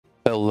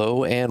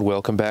Hello and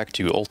welcome back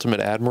to Ultimate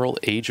Admiral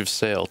Age of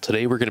Sail.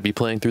 Today we're going to be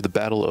playing through the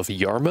Battle of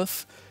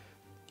Yarmouth,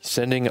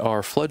 sending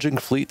our fledgling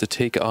fleet to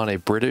take on a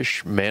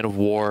British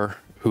man-of-war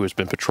who has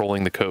been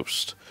patrolling the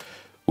coast.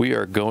 We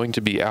are going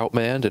to be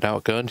outmanned and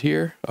outgunned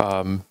here.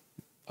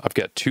 I've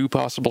got two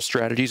possible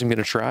strategies I'm going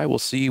to try. We'll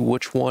see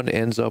which one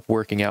ends up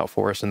working out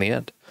for us in the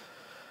end.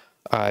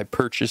 I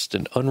purchased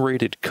an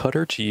unrated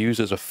cutter to use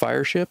as a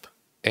fire ship,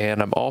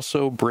 and I'm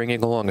also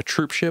bringing along a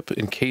troop ship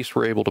in case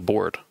we're able to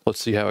board. Let's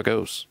see how it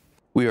goes.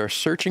 We are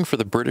searching for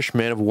the British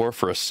man-of-war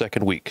for a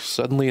second week.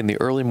 Suddenly, in the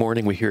early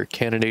morning, we hear a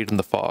cannonade in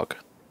the fog.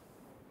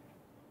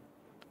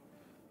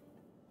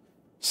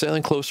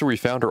 Sailing closer, we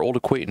found our old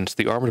acquaintance,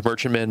 the armed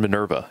merchantman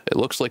Minerva. It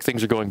looks like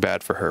things are going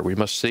bad for her. We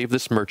must save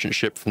this merchant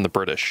ship from the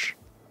British.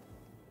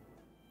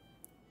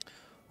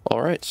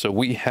 Alright, so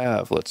we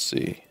have, let's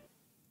see.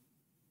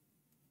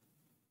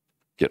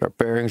 Get our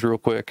bearings real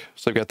quick.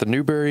 So I've got the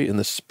Newbury and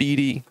the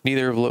Speedy,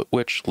 neither of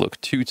which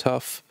look too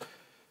tough.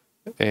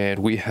 And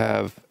we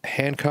have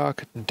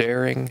Hancock,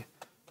 Daring,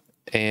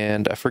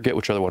 and I forget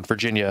which other one,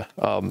 Virginia.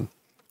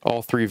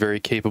 All three very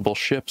capable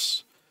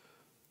ships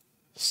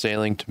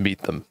sailing to meet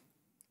them.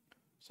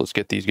 So let's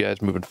get these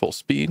guys moving full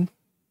speed.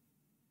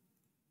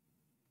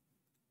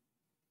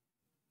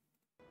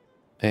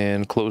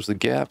 And close the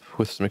gap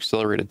with some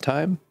accelerated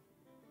time.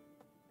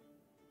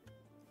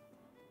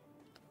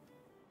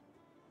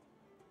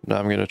 Now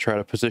I'm going to try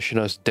to position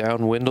us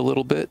downwind a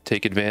little bit,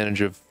 take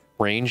advantage of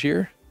range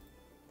here.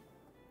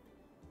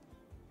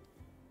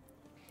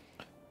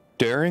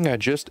 Daring, I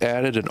just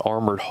added an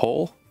armored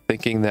hull,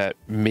 thinking that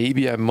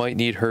maybe I might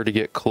need her to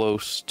get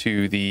close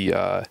to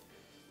the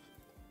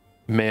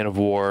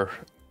man-of-war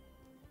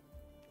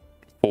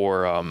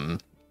for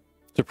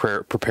to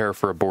prepare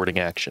for a boarding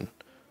action,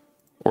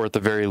 or at the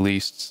very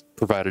least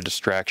provide a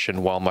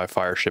distraction while my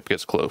fire ship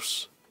gets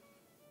close.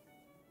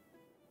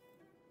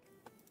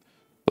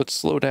 Let's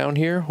slow down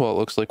here. Well, it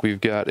looks like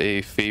we've got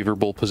a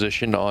favorable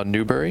position on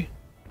Newbury.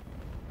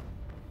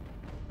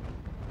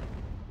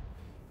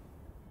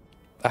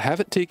 I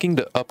haven't taken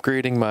to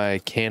upgrading my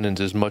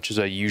cannons as much as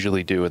I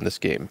usually do in this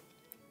game.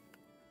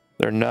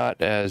 They're not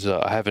as,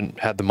 I haven't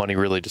had the money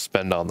really to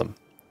spend on them.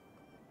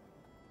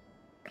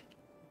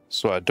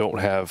 So I don't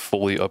have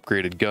fully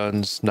upgraded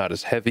guns, not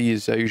as heavy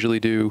as I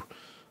usually do.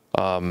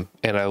 And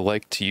I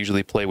like to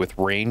usually play with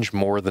range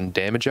more than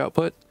damage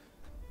output.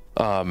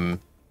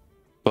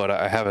 But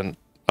I haven't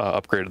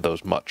upgraded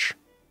those much.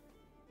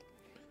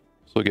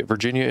 So we'll get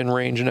Virginia in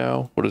range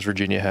now. What does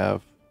Virginia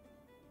have?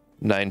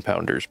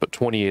 9-pounders, but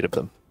 28 of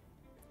them.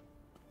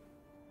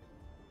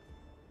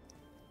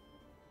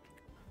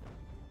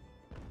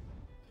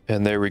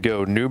 And there we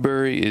go.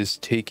 Newbury is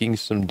taking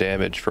some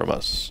damage from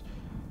us.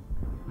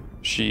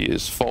 She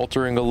is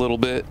faltering a little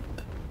bit,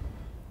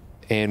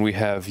 and we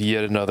have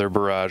yet another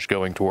barrage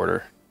going toward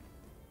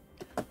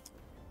her.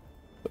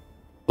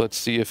 Let's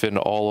see if in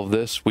all of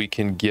this we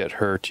can get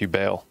her to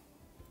bail.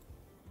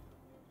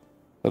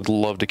 I'd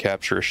love to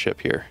capture a ship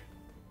here.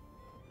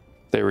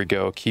 There we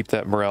go. Keep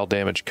that morale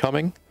damage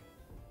coming.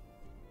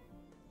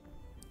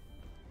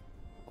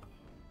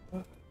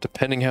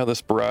 Depending how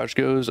this barrage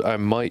goes, I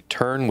might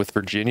turn with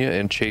Virginia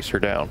and chase her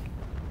down.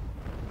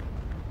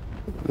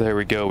 There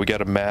we go. We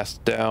got a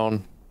mast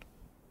down.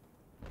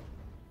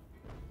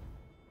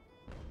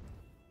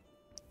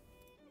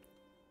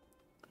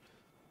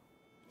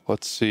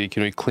 Let's see.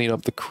 Can we clean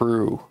up the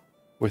crew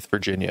with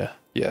Virginia?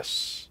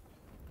 Yes.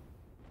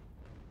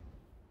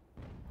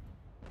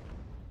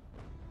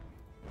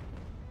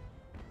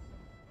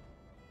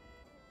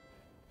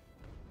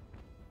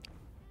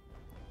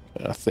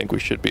 I think we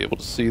should be able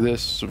to see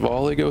this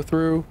volley go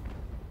through.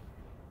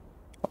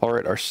 All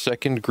right, our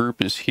second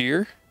group is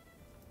here.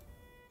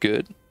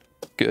 Good,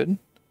 good.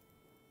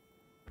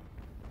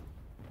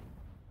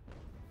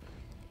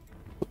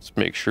 Let's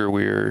make sure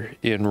we're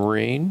in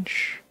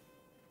range.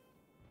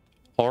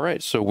 All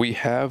right, so we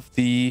have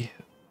the,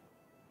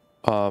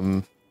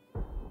 what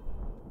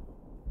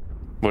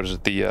is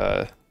it?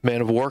 The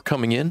man-of-war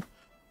coming in.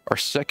 Our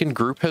second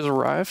group has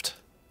arrived.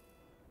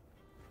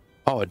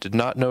 Oh, I did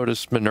not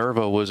notice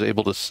Minerva was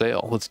able to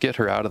sail. Let's get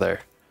her out of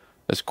there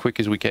as quick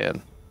as we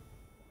can.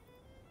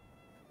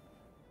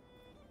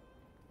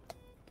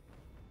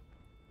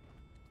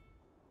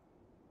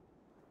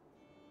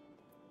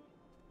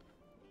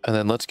 And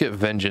then let's get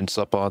Vengeance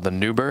up on the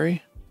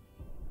Newbury.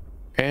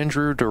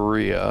 Andrew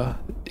Doria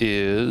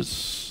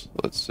is,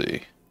 let's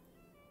see.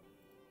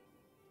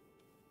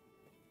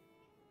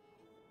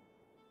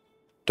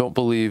 Don't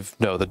believe,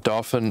 no, the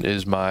Dauphin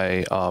is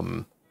my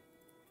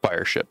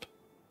fire ship.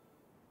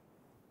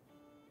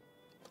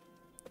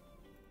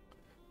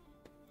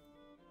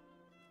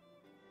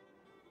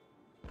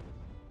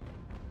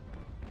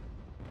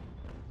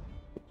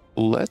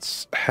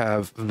 Let's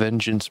have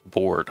Vengeance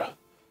board.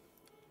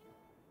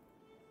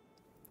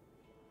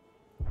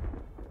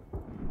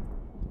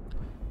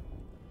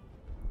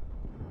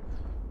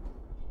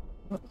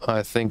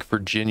 I think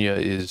Virginia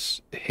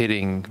is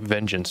hitting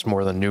Vengeance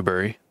more than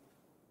Newbury.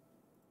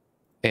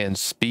 And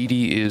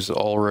Speedy is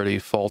already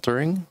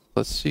faltering.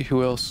 Let's see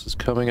who else is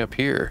coming up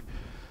here.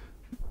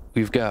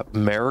 we've got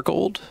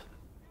Marigold,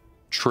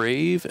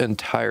 Trave, and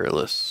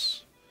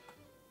Tireless.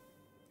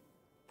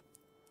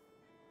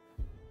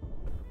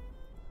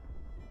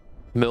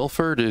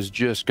 Milford is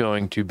just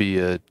going to be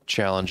a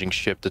challenging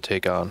ship to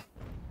take on.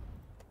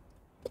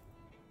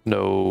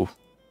 No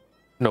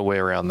way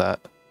around that.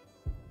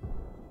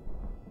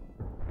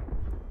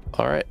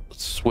 All right,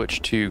 let's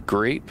switch to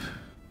Grape.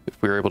 If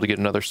we were able to get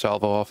another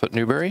salvo off at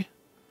Newbury.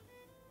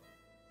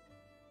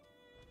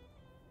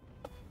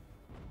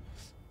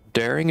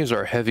 Daring is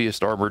our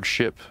heaviest armored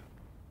ship.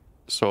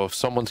 So if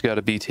someone's got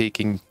to be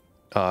taking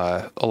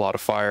a lot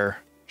of fire,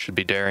 it should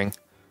be Daring.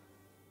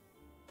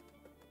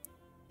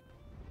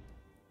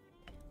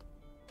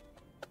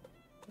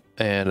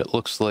 And it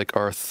looks like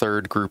our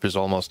third group is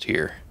almost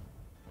here.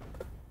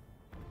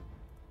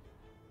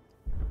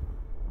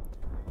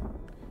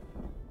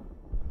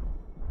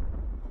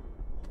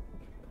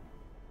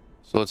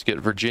 So let's get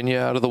Virginia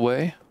out of the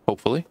way,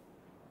 hopefully.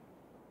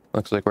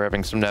 Looks like we're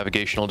having some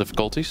navigational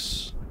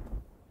difficulties.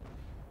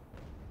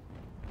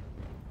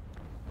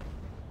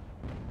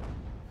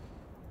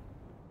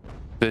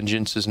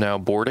 Vengeance is now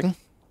boarding.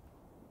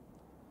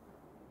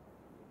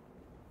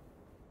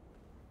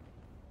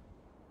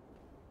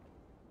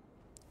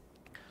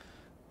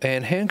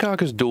 And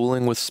Hancock is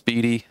dueling with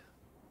Speedy.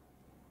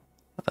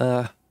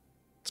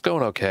 It's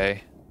going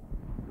okay.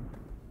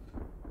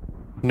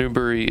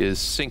 Newbury is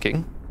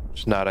sinking,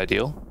 which is not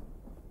ideal.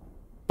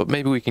 But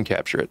maybe we can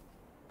capture it.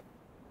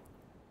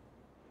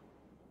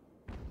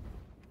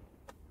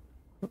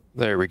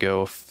 There we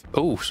go.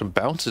 Oh, some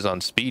bounces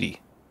on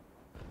Speedy.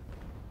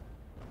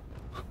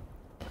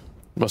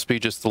 Must be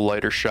just the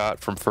lighter shot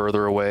from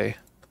further away.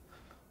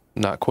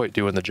 Not quite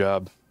doing the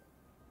job.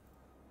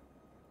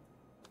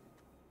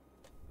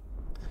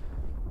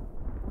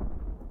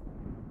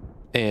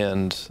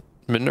 And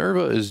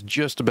Minerva is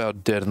just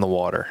about dead in the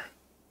water.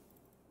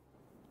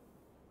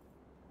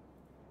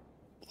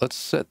 Let's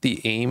set the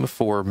aim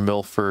for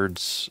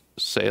Milford's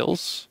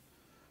sails.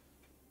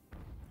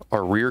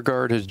 Our rear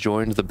guard has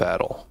joined the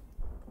battle.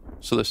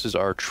 So this is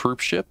our troop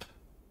ship,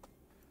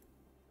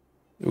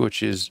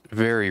 which is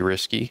very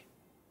risky.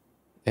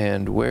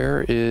 And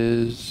where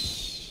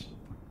is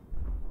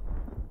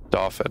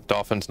Dauphin?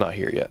 Dauphin's not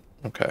here yet.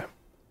 Okay.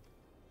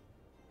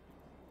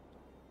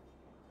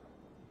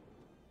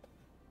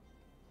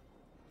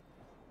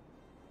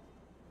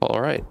 All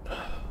right.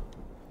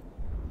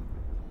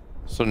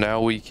 So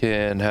now we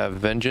can have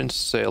Vengeance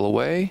sail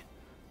away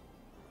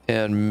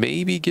and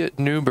maybe get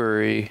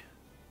Newbury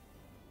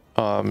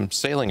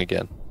sailing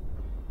again.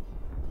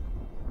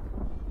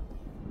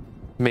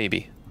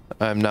 Maybe.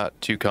 I'm not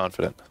too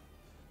confident.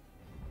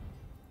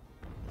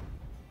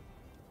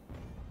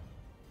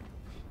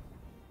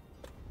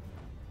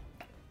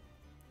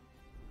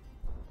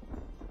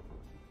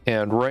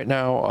 And right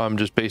now, I'm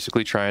just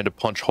basically trying to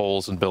punch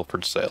holes in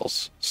Milford's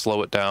sails,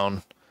 slow it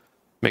down,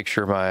 make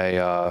sure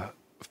my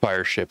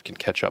fire ship can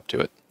catch up to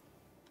it.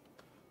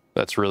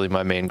 That's really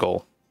my main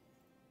goal.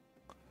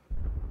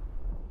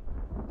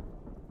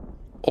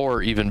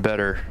 Or even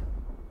better,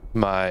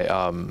 my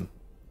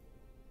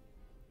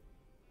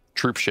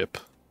troop ship.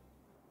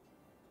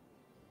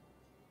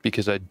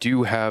 Because I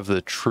do have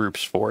the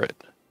troops for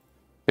it.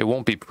 It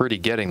won't be pretty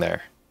getting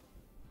there.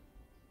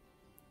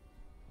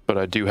 But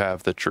I do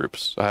have the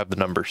troops. I have the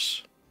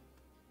numbers.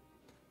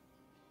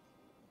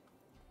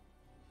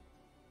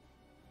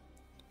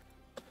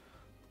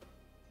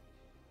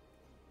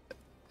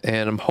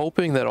 And I'm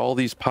hoping that all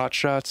these pot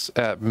shots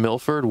at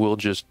Milford will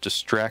just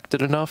distract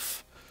it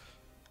enough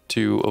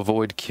to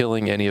avoid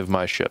killing any of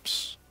my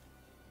ships.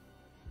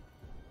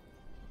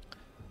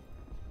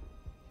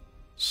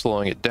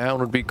 Slowing it down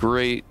would be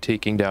great.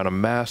 Taking down a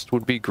mast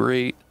would be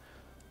great.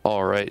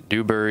 All right,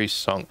 Newbury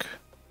sunk.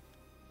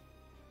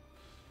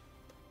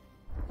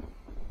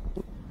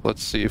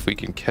 Let's see if we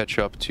can catch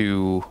up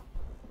to...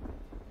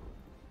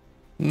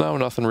 No,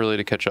 nothing really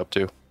to catch up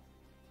to.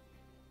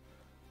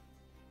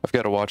 I've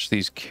got to watch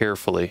these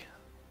carefully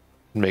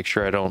and make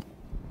sure I don't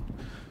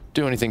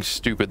do anything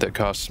stupid that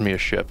costs me a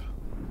ship.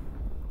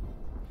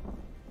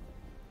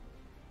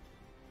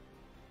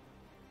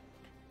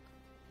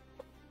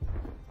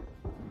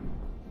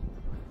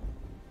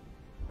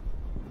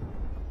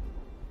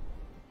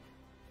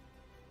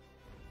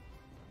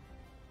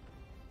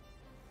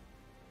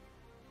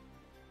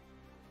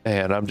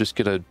 And I'm just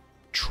going to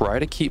try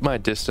to keep my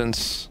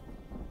distance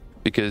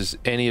because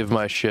any of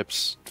my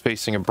ships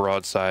facing a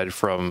broadside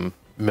from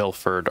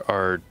Milford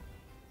are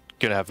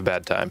going to have a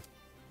bad time.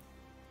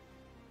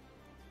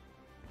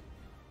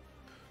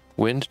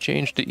 Wind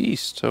changed to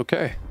east.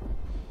 Okay.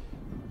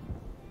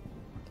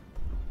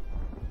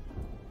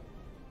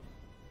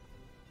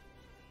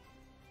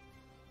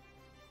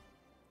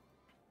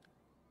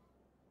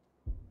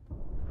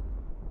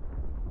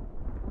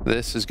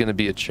 This is going to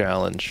be a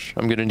challenge.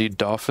 I'm going to need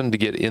Dauphin to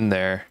get in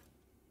there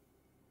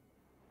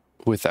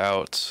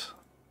without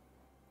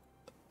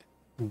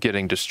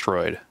getting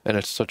destroyed. And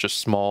it's such a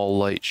small,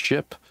 light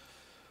ship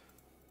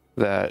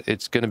that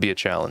it's going to be a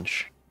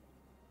challenge.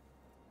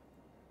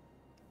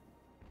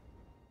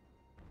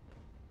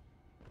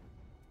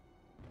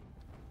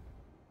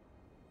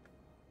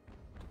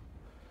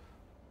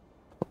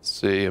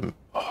 See, I'm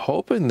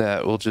hoping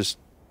that we'll just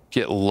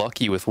get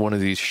lucky with one of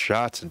these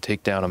shots and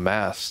take down a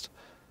mast.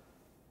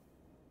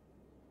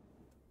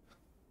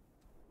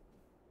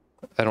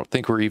 I don't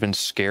think we're even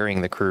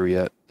scaring the crew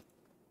yet.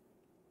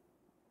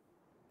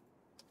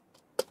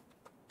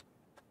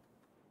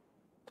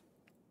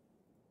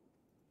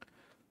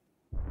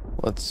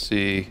 Let's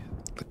see.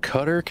 The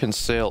cutter can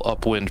sail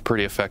upwind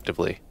pretty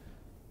effectively.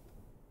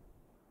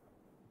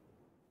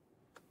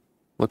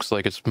 Looks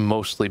like it's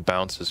mostly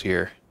bounces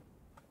here.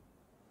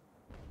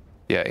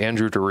 Yeah,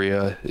 Andrew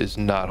Doria is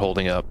not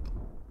holding up.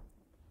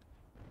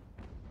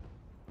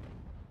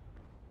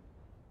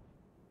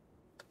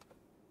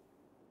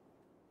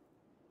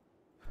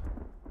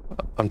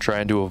 I'm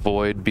trying to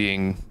avoid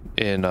being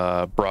in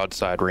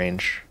broadside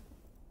range.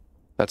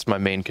 That's my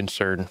main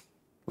concern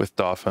with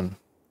Dauphin.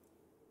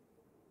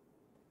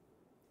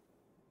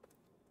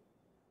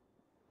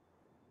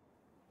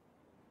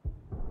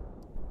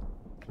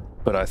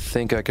 But I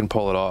think I can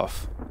pull it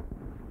off.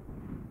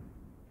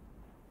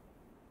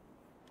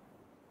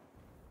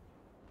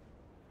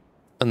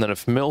 And then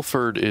if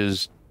Milford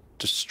is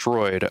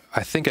destroyed,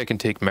 I think I can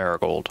take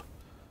Marigold.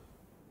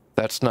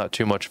 That's not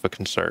too much of a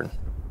concern.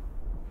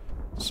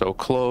 So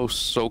close,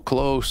 so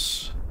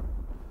close.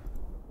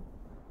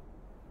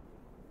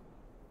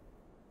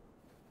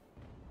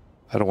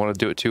 I don't want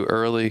to do it too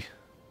early.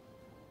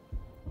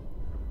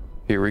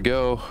 Here we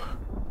go.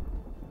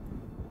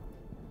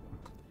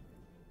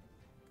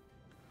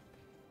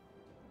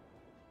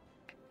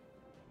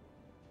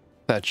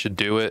 That should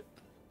do it.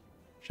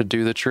 Should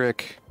do the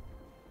trick.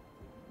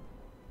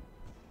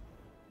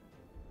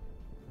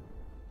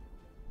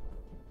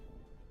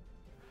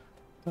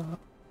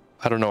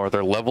 I don't know, are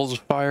there levels of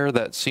fire?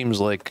 That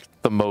seems like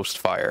the most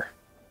fire.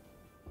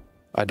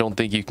 I don't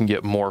think you can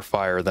get more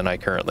fire than I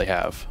currently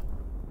have.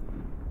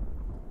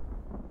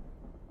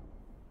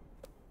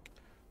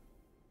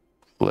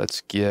 Let's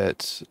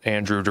get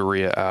Andrew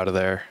Doria out of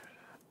there.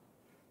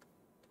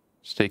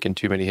 He's taking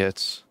too many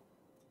hits.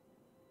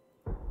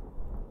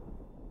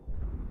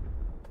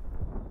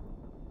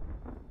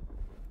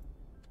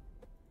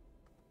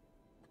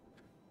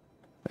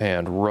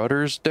 And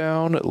rudder's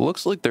down. It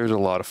looks like there's a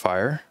lot of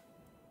fire.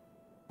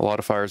 A lot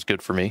of fire is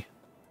good for me.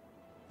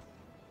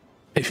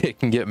 Maybe it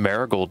can get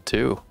Marigold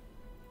too.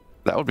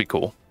 That would be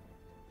cool.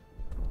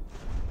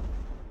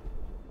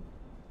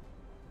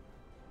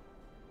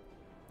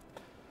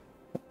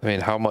 I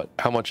mean, how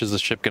much is the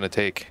ship going to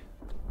take?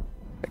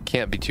 It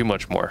can't be too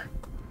much more.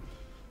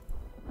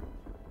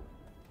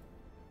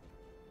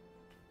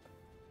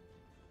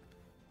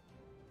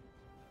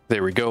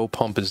 There we go.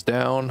 Pump is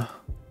down.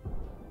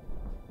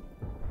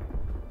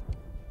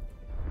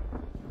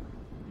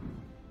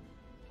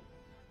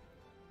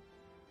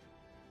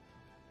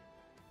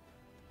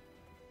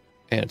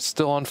 And it's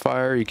still on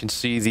fire. You can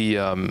see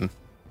the,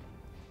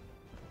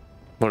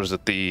 what is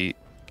it? The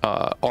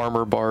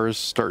armor bars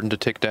starting to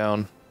tick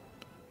down.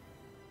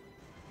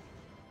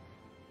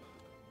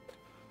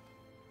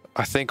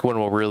 I think when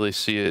we'll really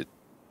see it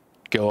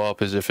go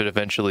up is if it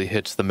eventually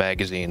hits the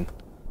magazine.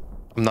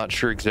 I'm not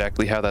sure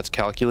exactly how that's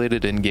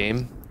calculated in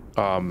game,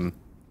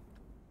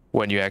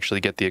 when you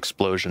actually get the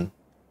explosion.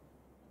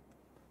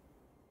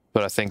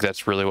 But I think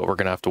that's really what we're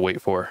going to have to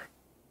wait for.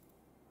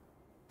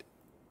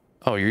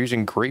 Oh, you're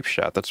using grape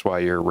shot. That's why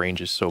your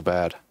range is so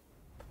bad.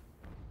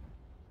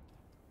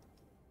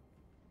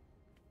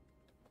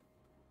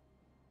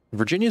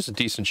 Virginia's a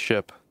decent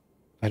ship.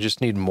 I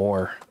just need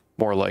more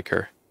like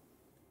her.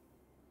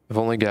 I've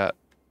only got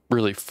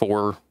really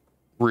 4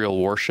 real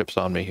warships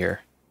on me here.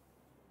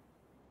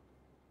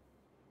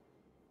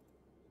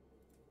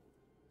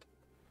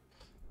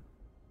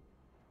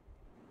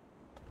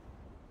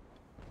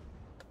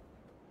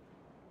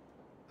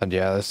 And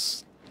yeah,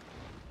 this,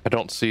 I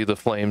don't see the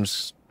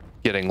flames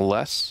getting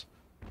less.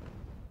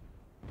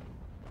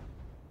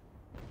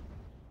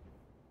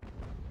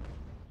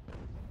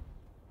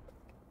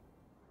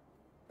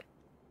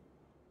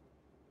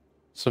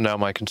 So now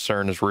my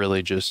concern is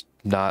really just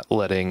not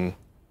letting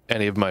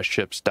any of my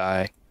ships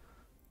die,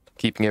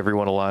 keeping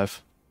everyone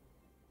alive.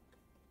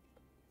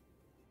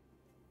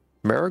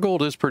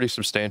 Marigold is pretty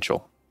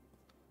substantial.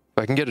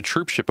 If I can get a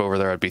troop ship over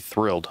there, I'd be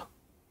thrilled.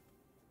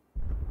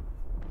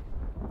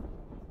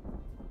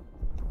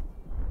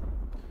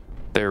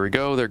 There we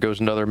go. There goes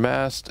another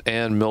mast,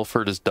 and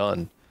Milford is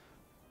done.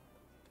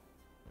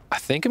 I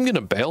think I'm going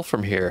to bail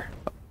from here.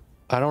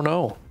 I don't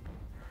know.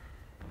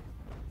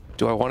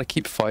 Do I want to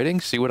keep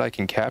fighting? See what I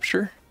can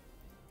capture?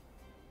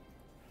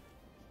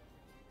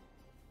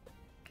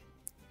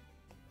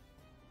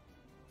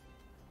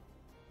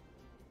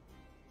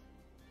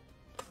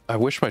 I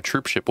wish my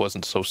troop ship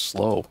wasn't so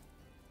slow.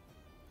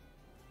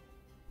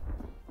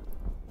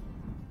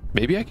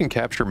 Maybe I can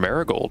capture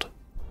Marigold.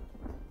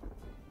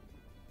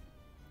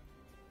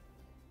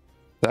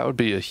 That would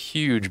be a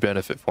huge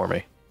benefit for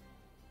me.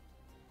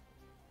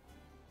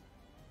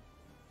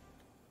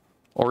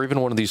 Or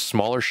even one of these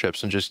smaller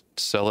ships and just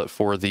sell it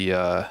for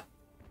the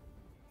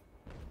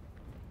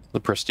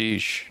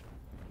prestige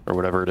or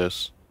whatever it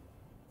is.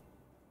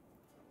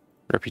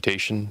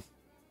 Reputation.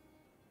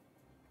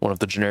 One of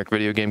the generic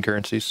video game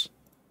currencies.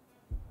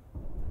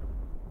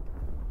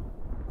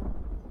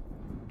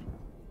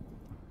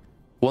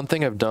 One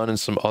thing I've done in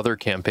some other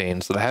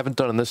campaigns that I haven't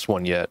done in this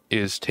one yet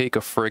is take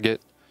a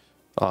frigate,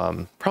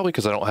 probably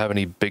because I don't have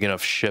any big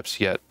enough ships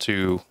yet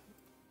to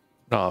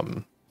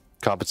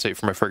compensate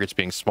for my frigates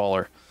being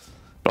smaller.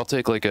 But I'll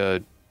take like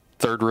a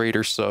third rate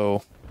or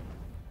so,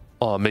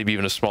 maybe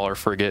even a smaller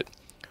frigate,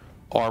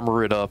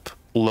 armor it up,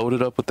 load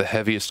it up with the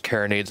heaviest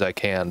carronades I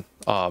can,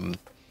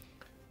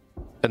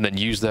 and then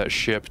use that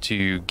ship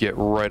to get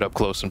right up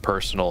close and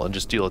personal and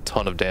just deal a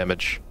ton of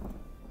damage.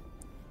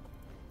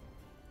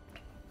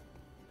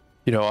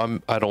 You know,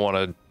 I don't want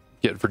to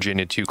get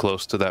Virginia too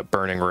close to that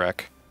burning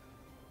wreck.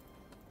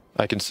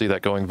 I can see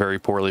that going very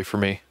poorly for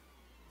me.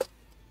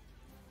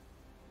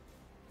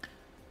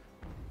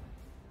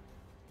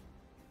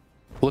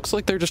 Looks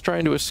like they're just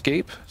trying to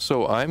escape,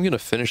 so I'm going to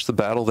finish the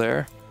battle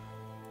there.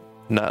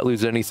 Not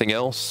lose anything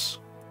else.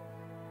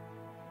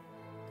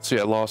 See,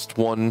 I lost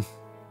one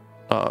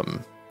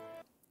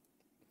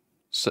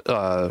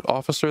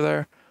officer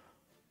there.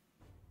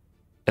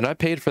 And I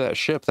paid for that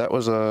ship. That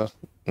was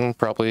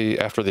probably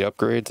after the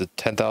upgrades, a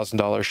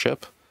 $10,000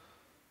 ship.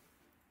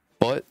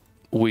 But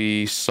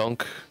we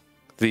sunk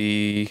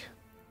the...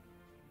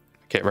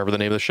 I can't remember the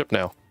name of the ship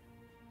now.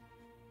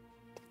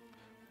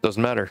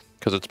 Doesn't matter,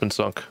 because it's been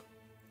sunk.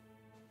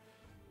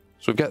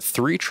 So we've got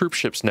 3 troop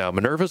ships now.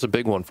 Minerva's a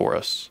big one for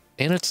us.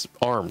 And it's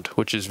armed,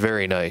 which is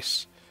very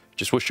nice.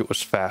 Just wish it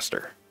was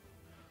faster.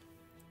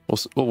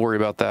 We'll worry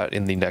about that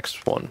in the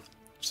next one.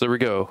 So there we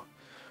go.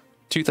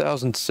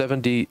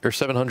 2,070 or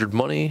 700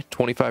 money,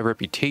 25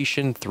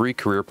 reputation, 3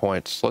 career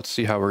points. Let's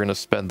see how we're gonna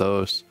spend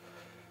those.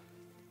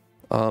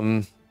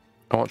 I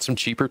want some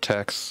cheaper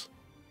techs.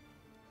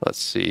 Let's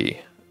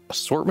see.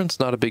 Assortment's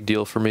not a big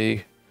deal for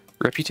me.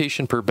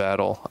 Reputation per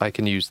battle, I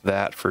can use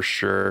that for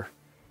sure.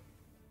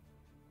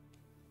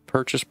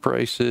 Purchase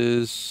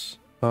prices.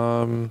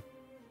 Let's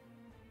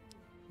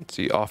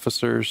see,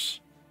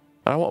 officers.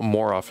 I don't want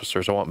more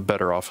officers, I want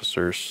better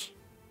officers.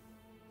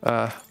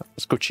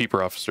 Let's go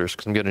cheaper officers,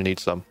 because I'm going to need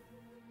some.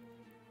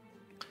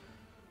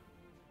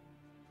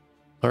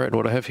 Alright,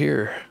 what do I have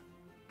here?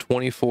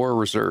 24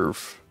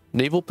 reserve.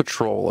 Naval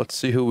patrol, let's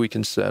see who we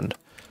can send.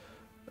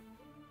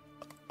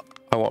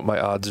 I want my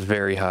odds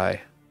very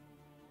high.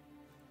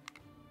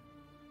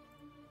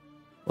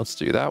 Let's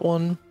do that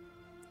one.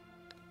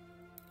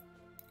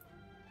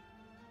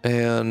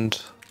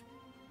 And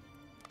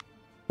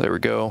there we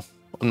go.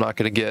 I'm not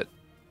going to get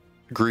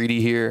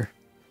greedy here.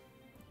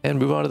 And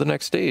move on to the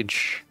next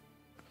stage.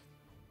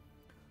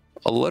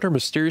 A letter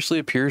mysteriously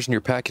appears in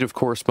your packet of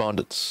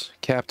correspondence.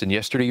 Captain,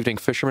 yesterday evening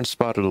fishermen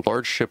spotted a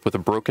large ship with a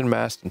broken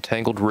mast and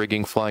tangled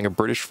rigging flying a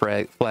British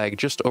flag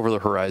just over the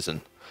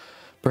horizon.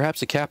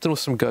 Perhaps a captain with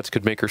some guts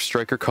could make her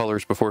strike her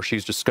colors before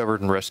she's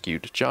discovered and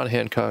rescued. John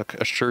Hancock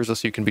assures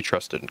us you can be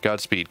trusted.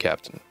 Godspeed,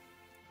 Captain.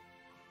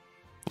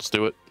 Let's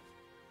do it.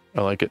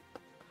 I like it.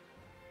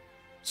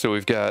 So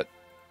we've got,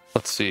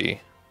 let's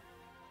see,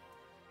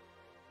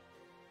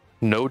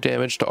 no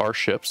damage to our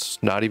ships,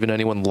 not even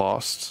anyone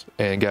lost,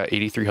 and got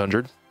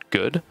 8,300.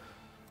 Good.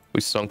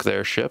 We sunk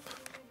their ship.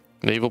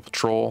 Naval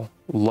patrol,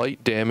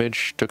 light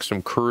damage, took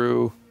some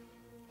crew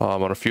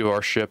on a few of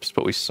our ships,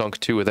 but we sunk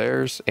 2 of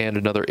theirs, and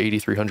another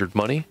 8,300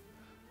 money.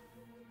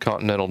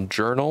 Continental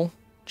Journal,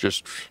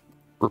 just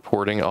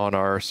reporting on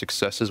our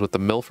successes with the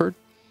Milford.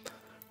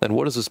 Then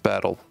what is this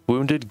battle?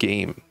 Wounded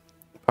game.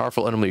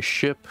 Powerful enemy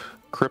ship,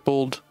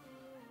 crippled.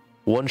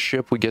 1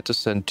 ship, we get to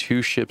send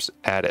 2 ships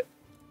at it.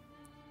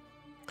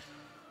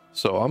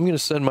 So I'm going to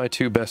send my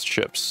 2 best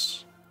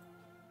ships.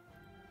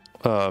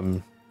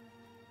 I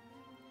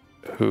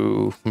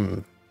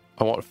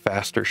want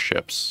faster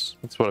ships.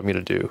 That's what I'm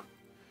going to do.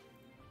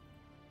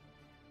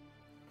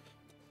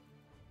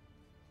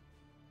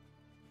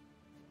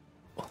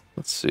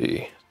 Let's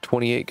see.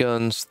 28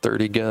 guns,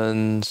 30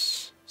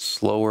 guns,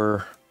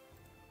 slower.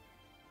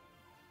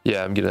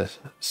 Yeah, I'm going to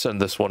send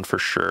this one for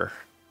sure.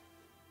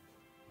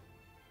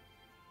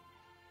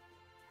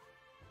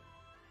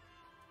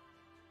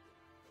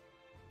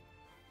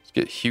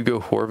 Get Hugo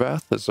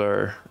Horvath as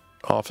our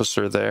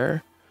officer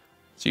there.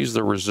 Let's use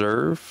the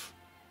reserve.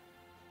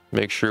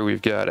 Make sure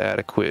we've got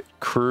adequate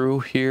crew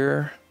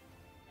here.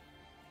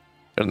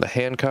 And the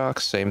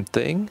Hancock, same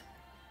thing.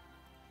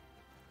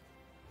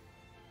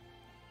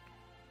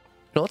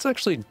 Now let's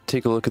actually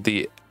take a look at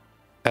the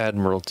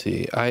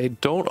Admiralty. I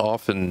don't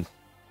often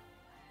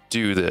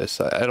do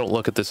this. I don't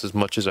look at this as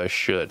much as I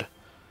should.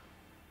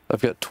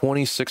 I've got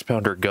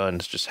 26-pounder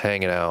guns just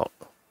hanging out.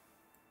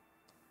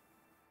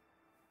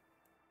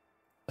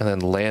 And then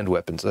land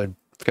weapons. I've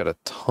got a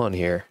ton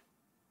here.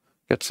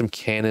 Got some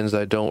cannons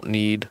I don't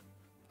need.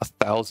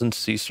 1,000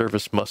 sea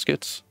service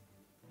muskets.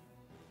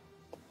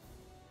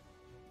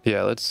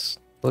 Yeah, let's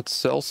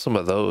sell some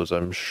of those,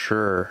 I'm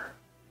sure.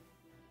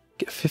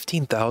 Get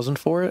 15,000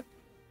 for it?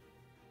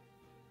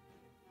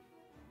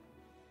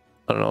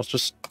 I don't know, let's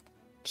just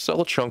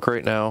sell a chunk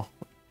right now.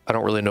 I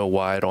don't really know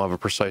why. I don't have a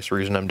precise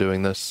reason I'm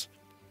doing this.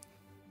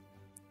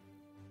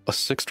 A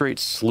 6th rate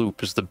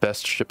sloop is the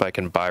best ship I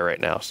can buy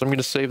right now, so I'm going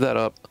to save that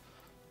up.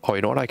 Oh,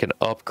 you know what? I can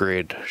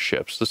upgrade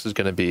ships. This is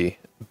going to be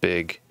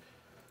big.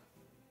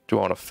 Do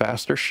I want a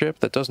faster ship?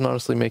 That doesn't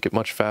honestly make it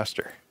much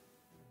faster.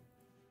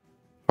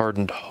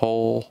 Hardened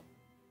hull.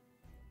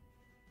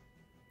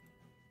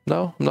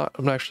 No, I'm not.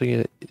 I'm actually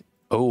gonna...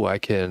 Oh, I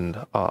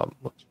can...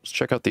 let's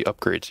check out the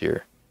upgrades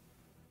here.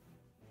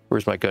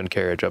 Where's my gun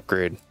carriage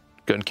upgrade?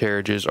 Gun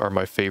carriages are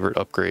my favorite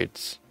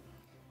upgrades.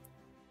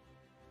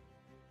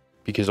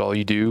 Because all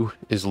you do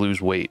is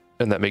lose weight,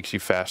 and that makes you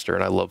faster,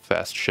 and I love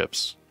fast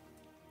ships.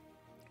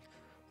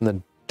 And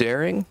then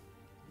daring,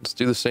 let's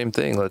do the same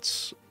thing.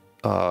 Let's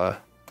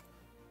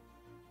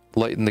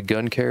lighten the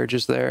gun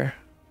carriages there.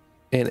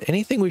 And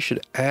anything we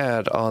should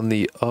add on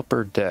the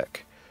upper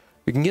deck.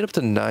 We can get up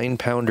to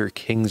 9-pounder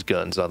King's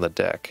guns on the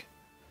deck.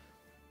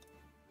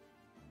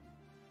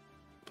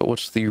 But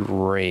what's the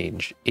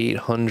range?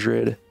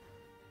 800,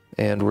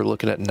 and we're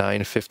looking at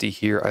 950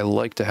 here. I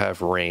like to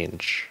have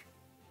range.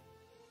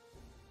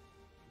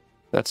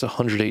 That's a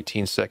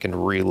 118-second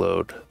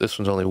reload. This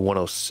one's only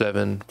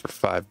 107 for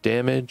 5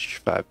 damage.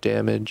 5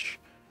 damage.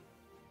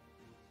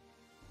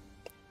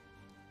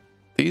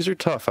 These are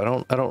tough. I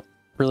don't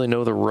really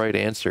know the right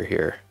answer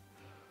here.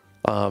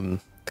 The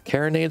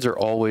carronades are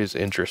always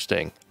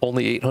interesting.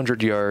 Only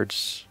 800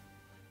 yards.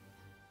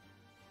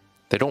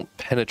 They don't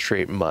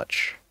penetrate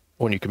much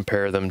when you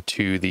compare them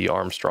to the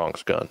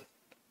Armstrong's gun.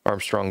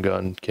 Armstrong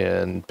gun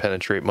can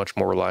penetrate much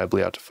more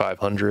reliably out to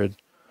 500.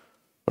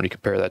 When you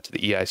compare that to the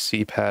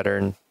EIC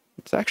pattern,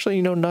 it's actually,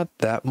 you know, not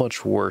that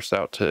much worse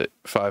out to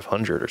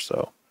 500 or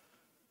so.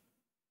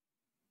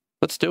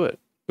 Let's do it.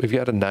 We've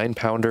got a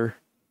 9-pounder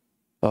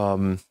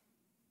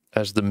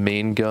as the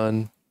main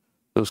gun.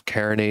 Those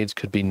carronades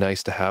could be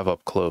nice to have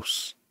up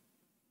close.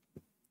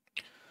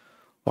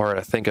 All right,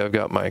 I think I've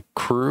got my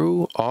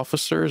crew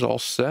officers all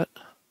set.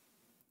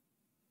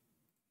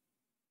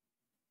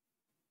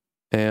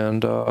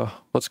 And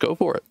let's go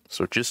for it.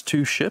 So just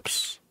 2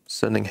 ships,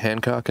 sending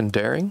Hancock and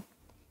Daring.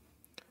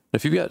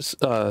 If you've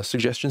got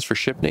suggestions for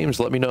ship names,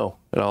 let me know,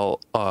 and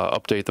I'll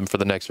update them for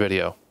the next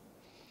video.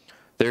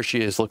 There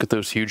she is. Look at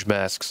those huge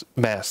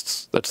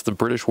masts. That's the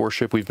British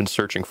warship we've been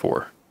searching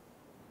for.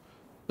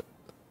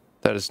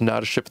 That is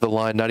not a ship of the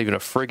line, not even a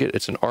frigate.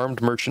 It's an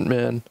armed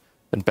merchantman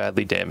and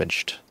badly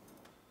damaged.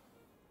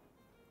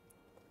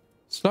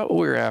 It's not what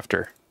we were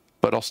after,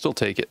 but I'll still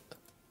take it.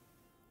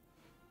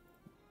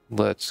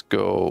 Let's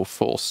go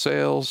full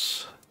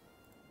sails.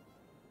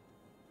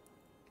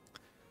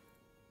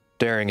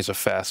 Daring is a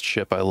fast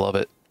ship. I love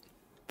it.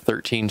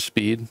 13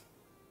 speed.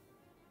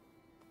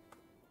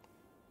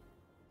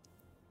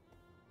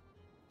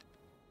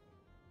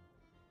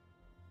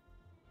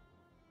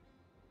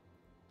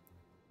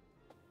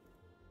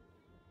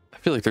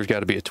 I feel like there's got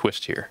to be a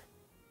twist here.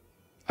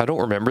 I don't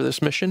remember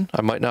this mission.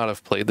 I might not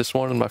have played this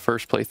one in my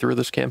first playthrough of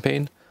this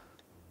campaign.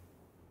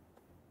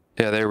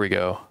 Yeah, there we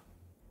go.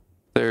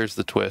 There's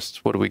the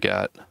twist. What do we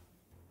got?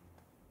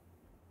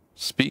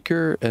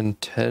 Speaker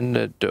and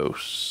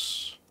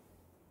Tenedos.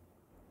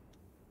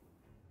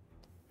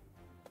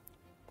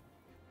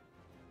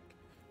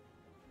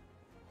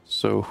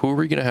 So who are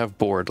we going to have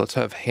board? Let's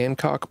have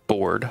Hancock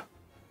board.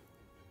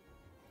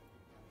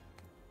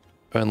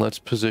 And let's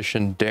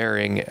position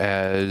Daring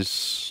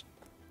as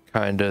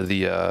kind of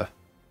the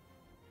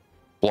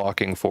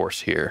blocking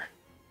force here.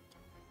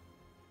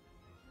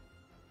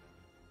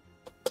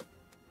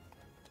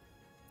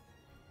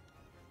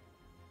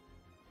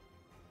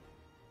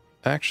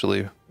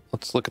 Actually,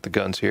 let's look at the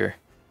guns here.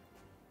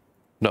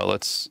 No,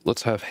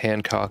 let's have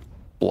Hancock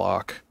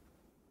block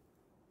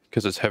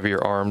because it's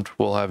heavier armed.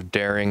 We'll have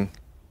Daring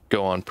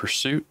go on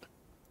pursuit.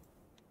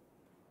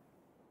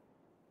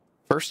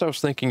 First, I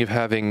was thinking of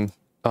having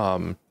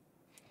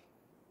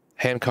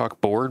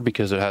Hancock board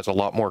because it has a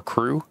lot more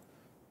crew,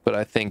 but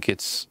I think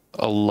it's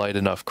a light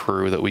enough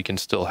crew that we can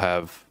still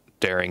have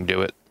Daring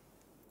do it.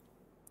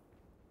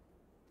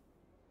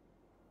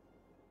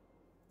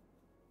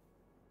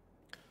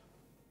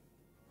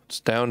 It's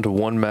down to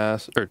 1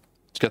 mast, or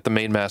it's got the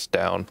main mast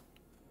down.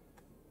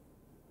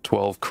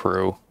 12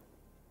 crew.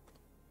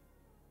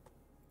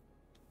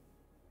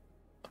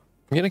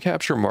 I'm going to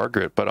capture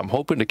Margaret, but I'm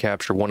hoping to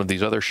capture one of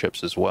these other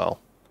ships as well.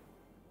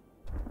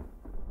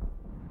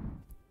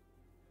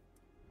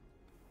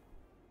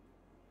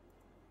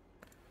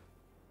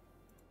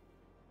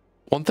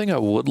 One thing I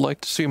would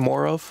like to see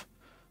more of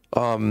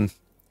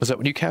is that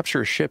when you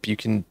capture a ship, you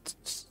can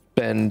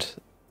spend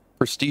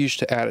prestige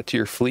to add it to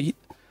your fleet,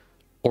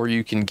 or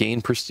you can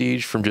gain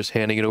prestige from just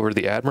handing it over to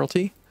the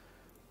Admiralty,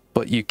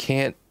 but you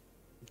can't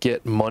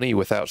get money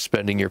without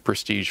spending your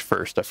prestige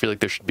first. I feel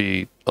like there should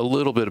be a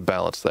little bit of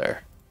balance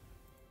there.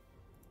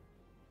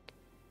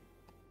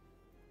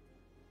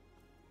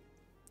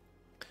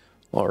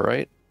 All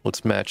right,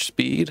 let's match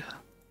speed.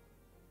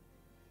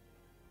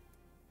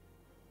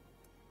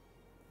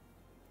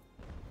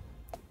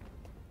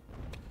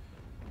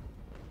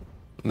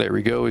 There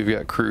we go. We've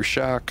got crew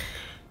shock.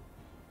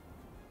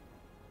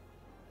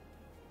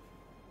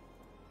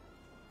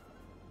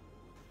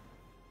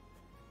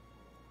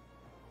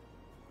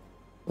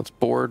 Let's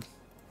board.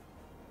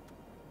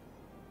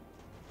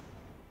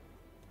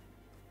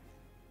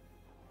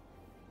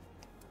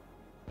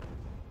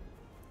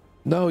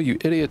 No, you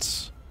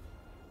idiots.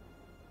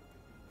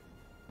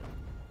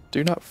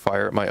 Do not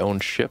fire at my own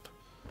ship.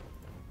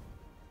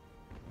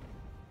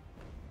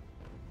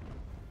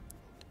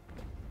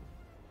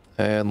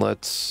 And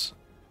let's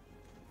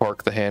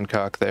park the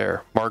Hancock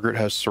there. Margaret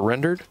has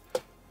surrendered.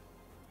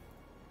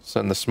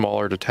 Send the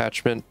smaller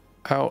detachment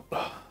out.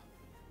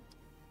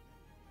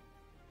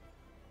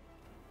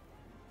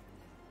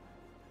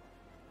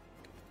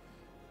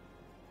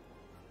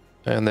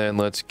 And then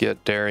let's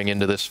get Daring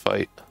into this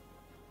fight.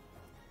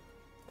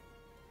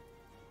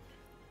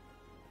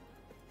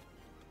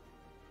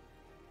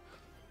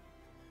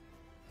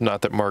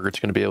 Not that Margaret's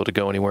going to be able to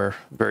go anywhere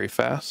very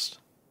fast.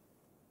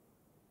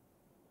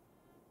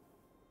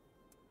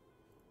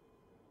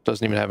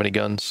 Doesn't even have any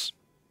guns.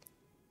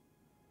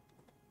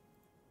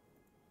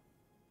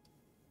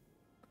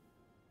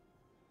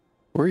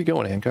 Where are you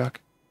going,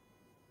 Hancock?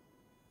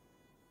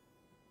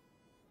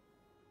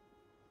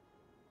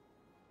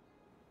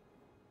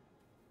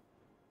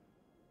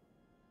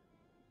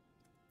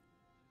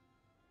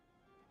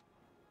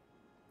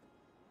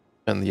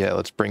 And yeah,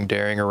 let's bring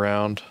Daring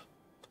around.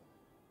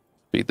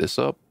 Speed this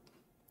up.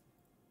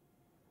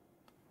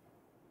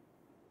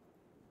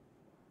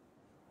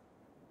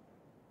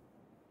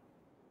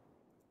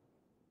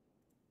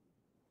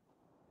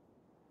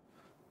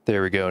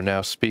 There we go.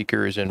 Now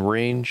Speaker is in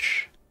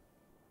range.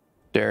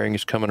 Daring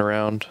is coming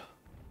around.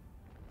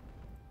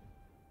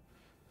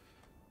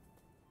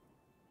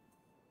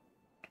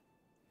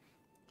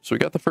 So we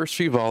got the first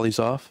few volleys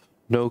off.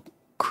 No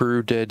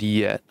crew dead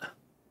yet.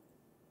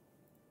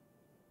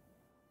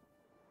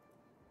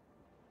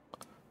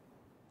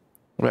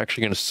 I'm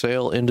actually going to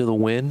sail into the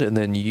wind and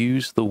then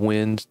use the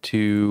wind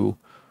to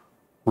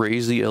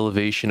raise the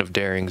elevation of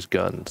Daring's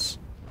guns.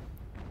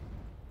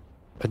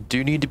 I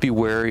do need to be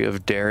wary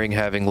of Daring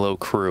having low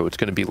crew. It's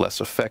going to be less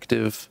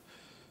effective.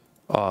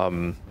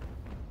 Very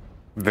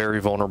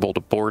vulnerable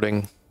to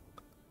boarding.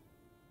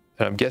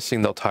 And I'm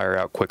guessing they'll tire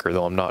out quicker,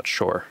 though I'm not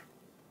sure.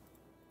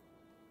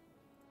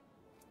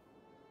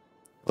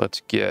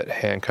 Let's get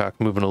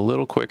Hancock moving a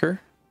little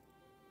quicker.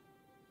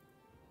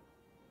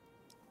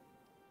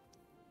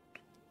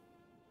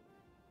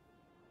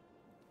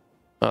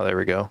 Oh, there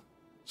we go.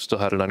 Still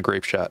had it on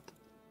grape shot.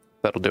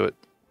 That'll do it.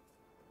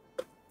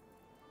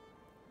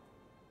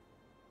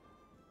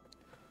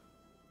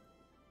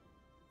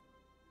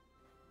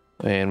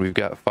 And we've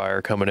got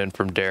fire coming in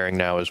from Daring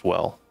now as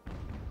well.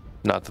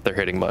 Not that they're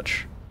hitting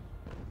much.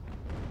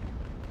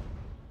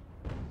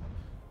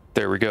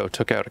 There we go.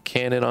 Took out a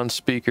cannon on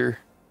Speaker.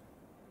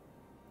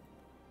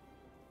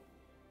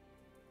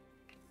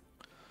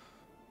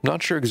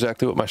 Not sure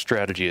exactly what my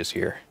strategy is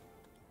here.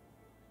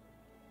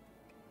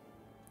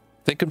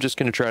 I think I'm just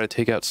going to try to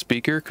take out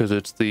Speaker because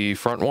it's the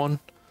front one.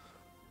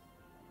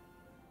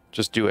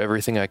 Just do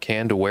everything I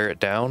can to wear it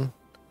down.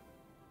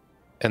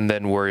 And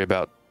then worry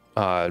about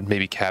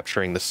maybe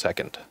capturing the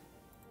second.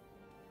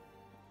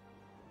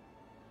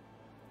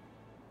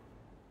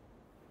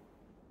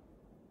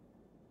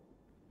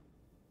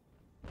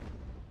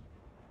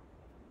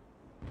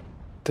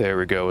 There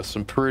we go, with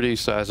some pretty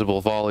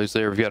sizable volleys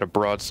there. We've got a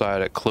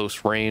broadside at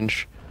close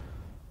range.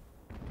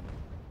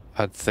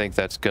 I think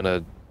that's going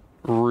to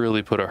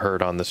really put a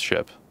hurt on this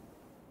ship.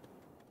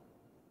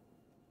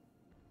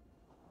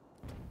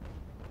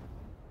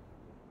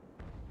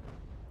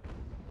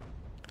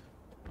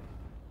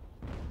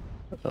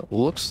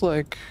 Looks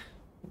like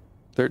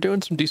they're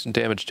doing some decent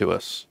damage to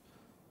us.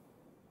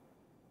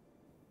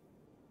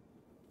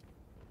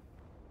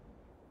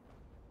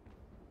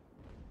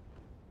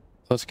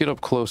 Let's get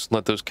up close and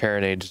let those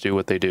carronades do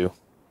what they do.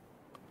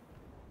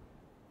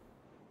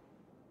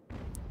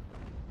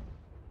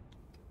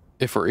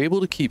 If we're able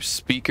to keep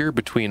Speaker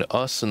between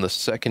us and the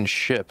second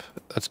ship,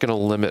 that's going to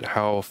limit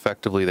how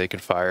effectively they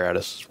can fire at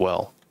us as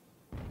well.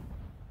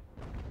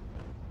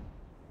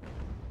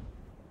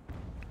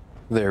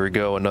 There we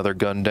go, another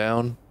gun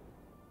down.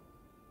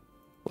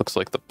 Looks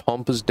like the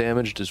pump is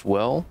damaged as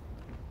well.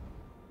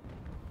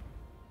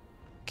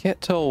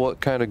 Can't tell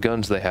what kind of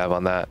guns they have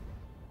on that.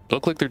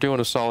 Look like they're doing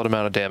a solid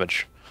amount of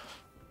damage.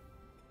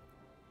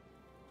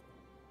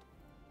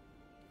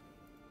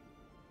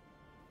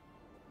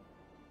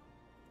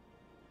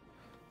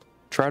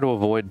 Try to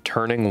avoid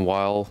turning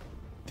while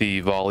the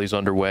volley's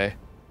underway.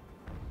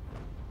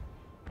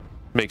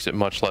 Makes it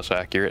much less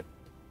accurate.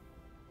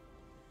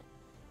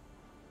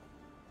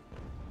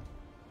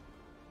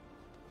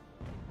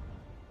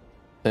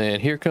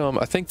 And here come,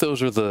 I think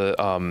those are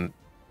the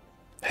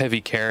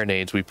heavy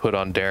carronades we put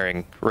on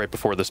Daring right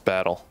before this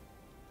battle.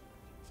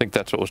 I think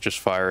that's what was just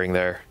firing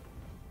there.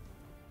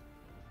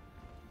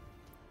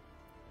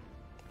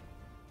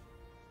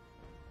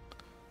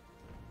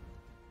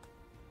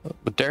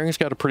 But Daring's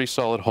got a pretty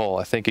solid hull.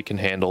 I think it can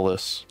handle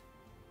this.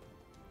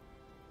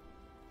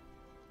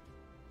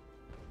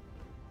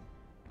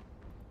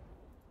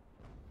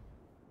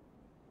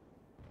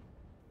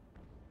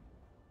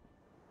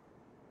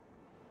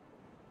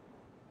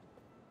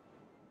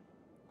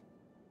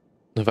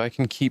 If I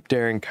can keep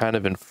Daring kind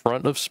of in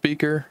front of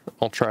Speaker,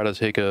 I'll try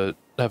to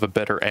have a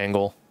better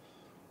angle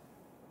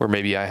Or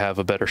maybe I have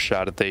a better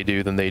shot at they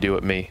do than they do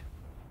at me.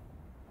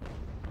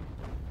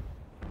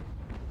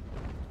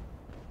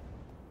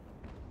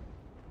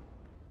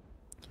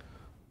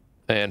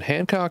 And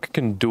Hancock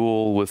can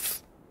duel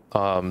with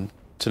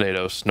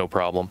Tenedos, no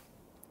problem.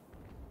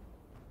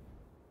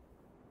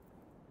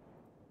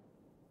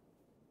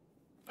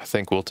 I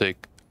think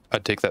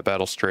I'd take that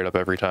battle straight up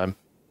every time.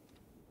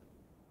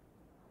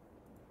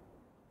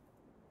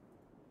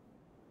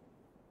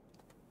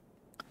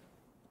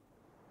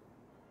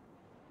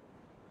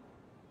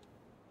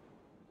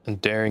 And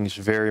Daring's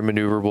very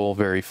maneuverable,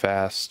 very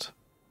fast.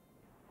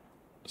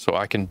 So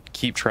I can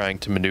keep trying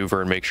to maneuver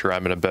and make sure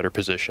I'm in a better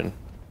position.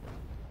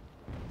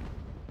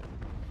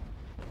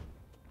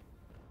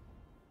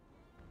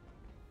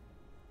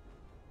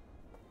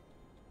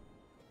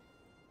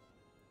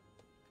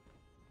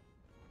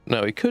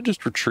 Now, we could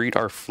just retreat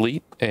our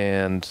fleet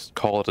and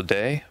call it a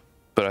day,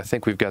 but I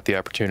think we've got the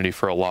opportunity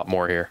for a lot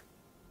more here.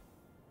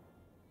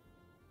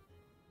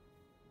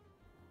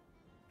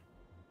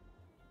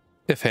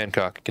 If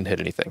Hancock can hit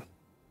anything.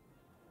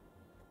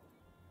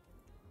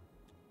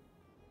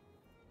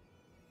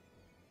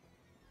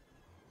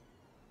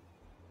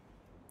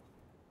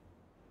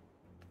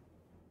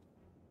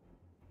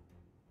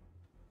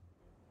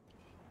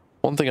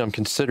 One thing I'm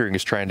considering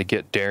is trying to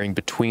get Daring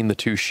between the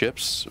two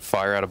ships,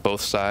 fire out of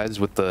both sides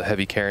with the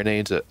heavy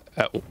carronades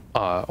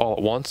all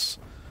at once.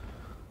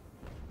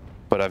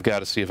 But I've got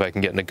to see if I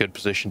can get in a good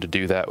position to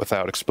do that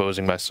without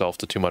exposing myself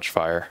to too much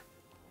fire.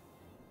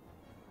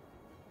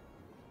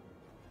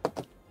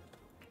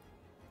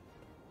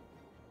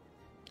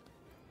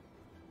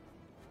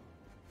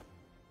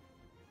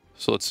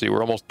 So let's see, we're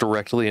almost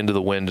directly into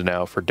the wind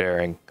now for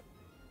Daring.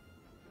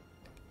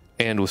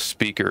 And with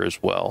Speaker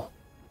as well.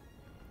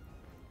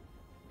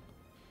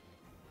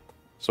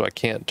 So I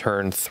can't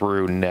turn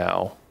through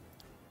now.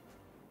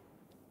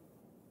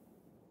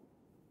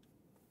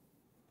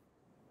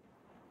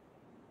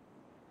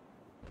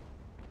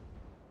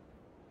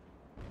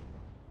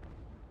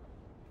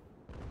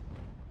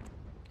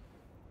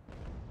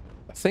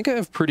 I think I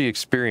have pretty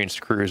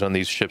experienced crews on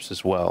these ships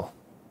as well.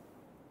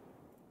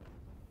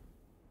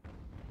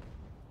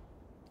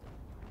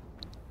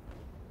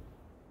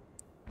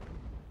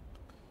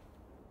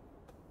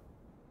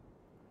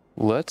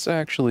 Let's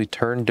actually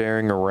turn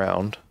Daring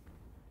around.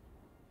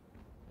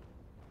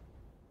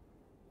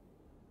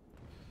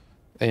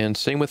 And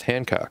same with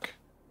Hancock.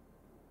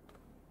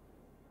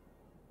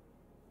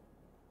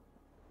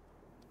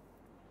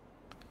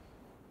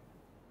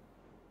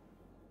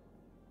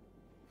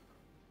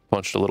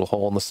 Punched a little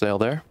hole in the sail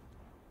there.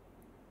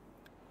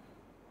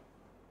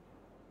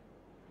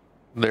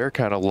 They're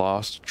kind of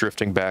lost,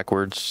 drifting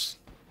backwards.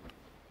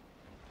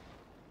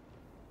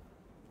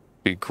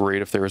 Be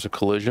great if there was a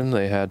collision.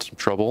 They had some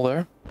trouble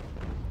there.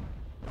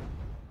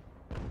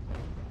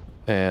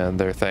 And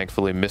they're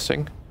thankfully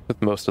missing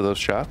with most of those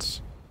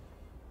shots.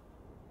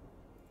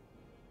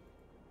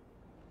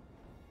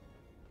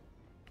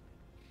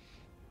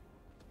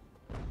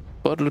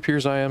 But it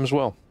appears I am as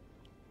well.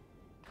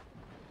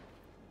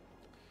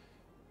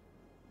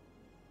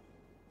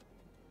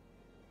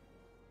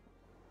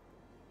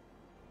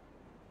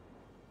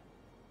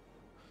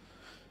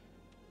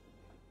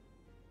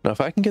 Now, if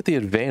I can get the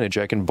advantage,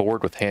 I can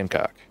board with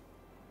Hancock.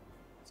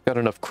 It's got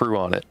enough crew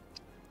on it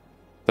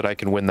that I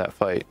can win that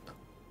fight.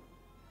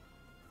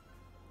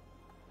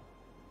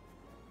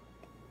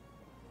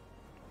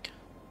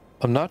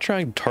 I'm not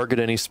trying to target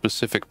any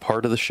specific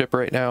part of the ship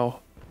right now.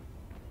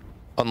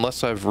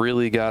 Unless I've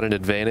really got an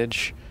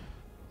advantage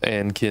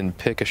and can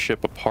pick a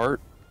ship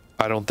apart,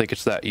 I don't think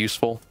it's that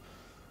useful.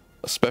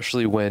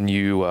 Especially when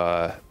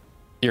you're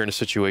in a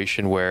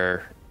situation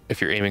where if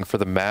you're aiming for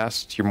the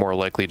mast, you're more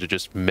likely to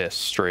just miss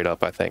straight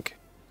up, I think.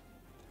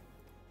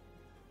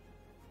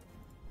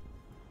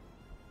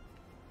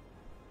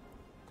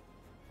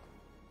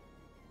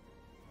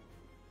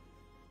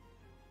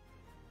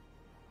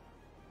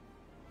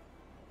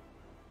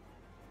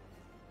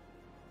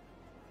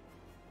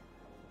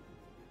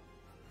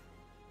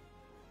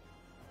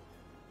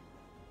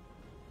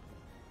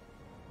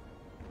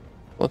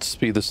 Let's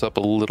speed this up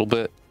a little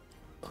bit.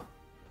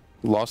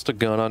 Lost a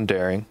gun on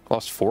Daring.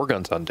 Lost 4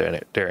 guns on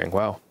Daring.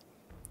 Wow.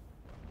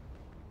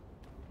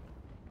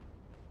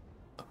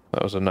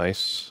 That was a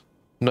nice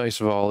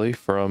volley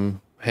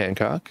from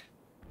Hancock.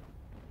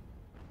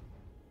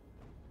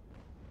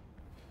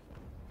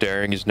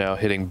 Daring is now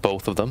hitting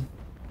both of them.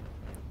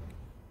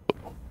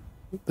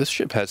 This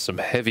ship has some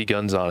heavy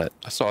guns on it.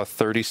 I saw a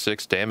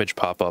 36 damage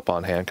pop up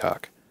on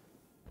Hancock.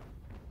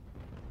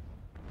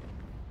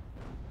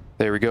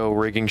 There we go,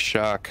 rigging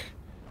shock.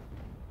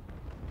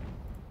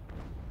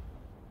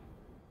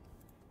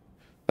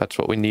 That's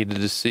what we needed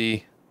to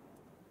see.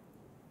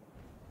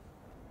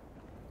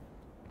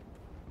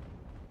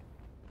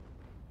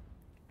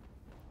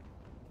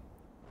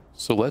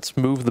 So let's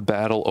move the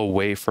battle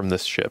away from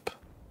this ship.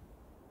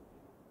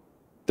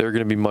 They're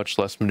going to be much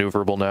less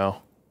maneuverable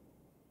now.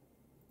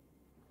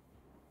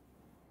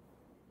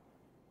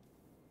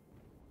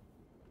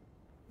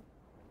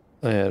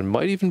 And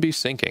might even be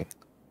sinking.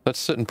 That's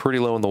sitting pretty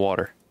low in the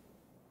water.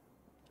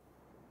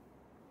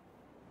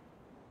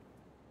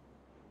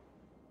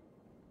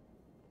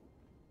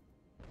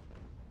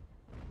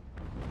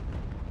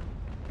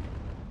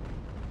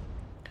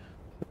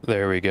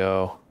 There we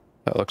go.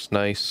 That looks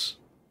nice.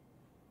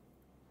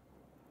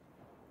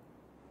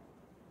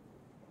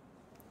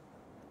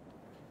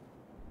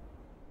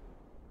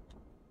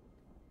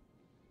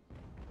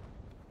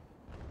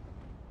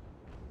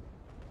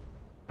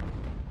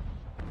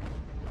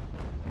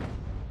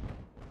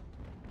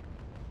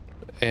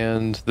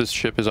 And this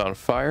ship is on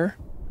fire.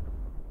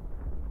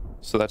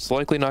 So that's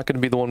likely not going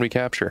to be the one we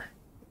capture,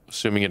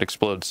 assuming it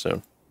explodes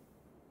soon.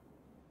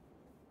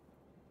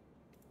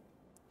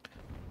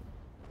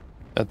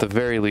 At the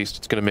very least,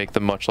 it's going to make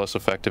them much less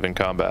effective in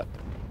combat.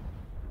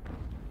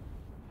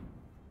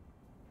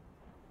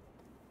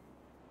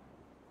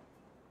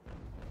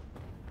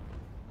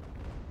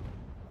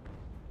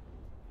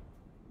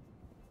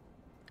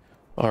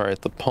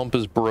 Alright, the pump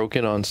is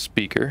broken on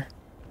speaker.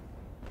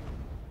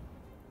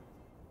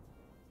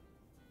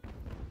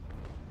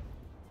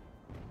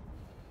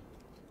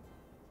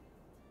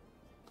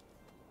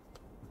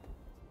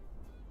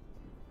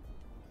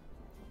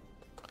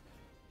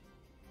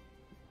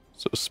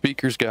 So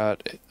speaker's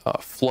got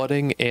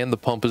flooding and the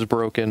pump is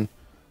broken.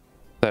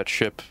 That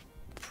ship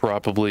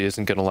probably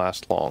isn't going to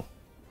last long.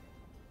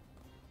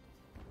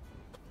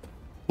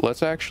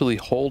 Let's actually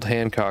hold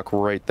Hancock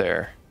right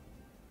there.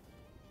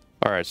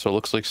 Alright, so it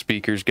looks like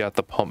speaker's got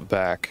the pump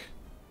back.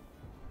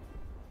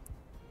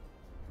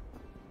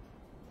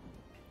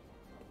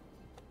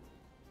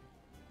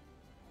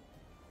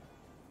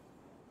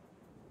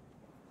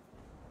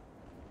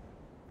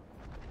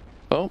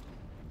 Oh.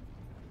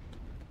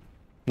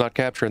 Not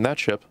capturing that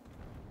ship.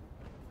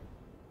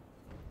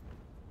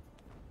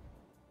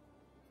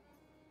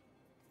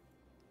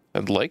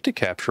 I'd like to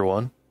capture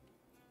one.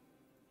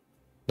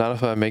 Not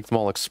if I make them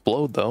all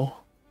explode, though.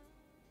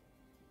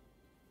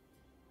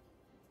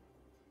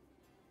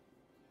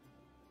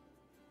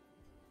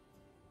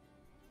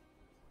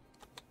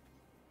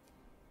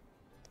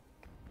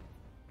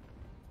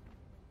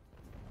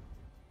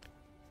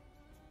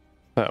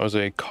 That was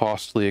a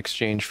costly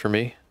exchange for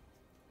me.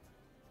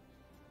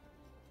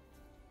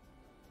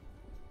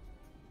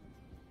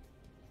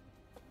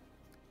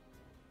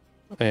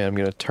 And I'm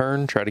going to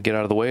turn, try to get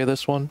out of the way of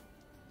this one.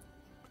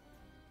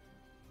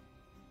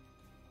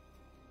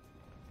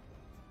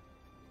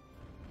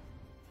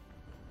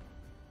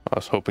 I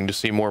was hoping to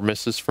see more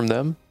misses from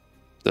them.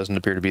 Doesn't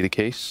appear to be the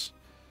case.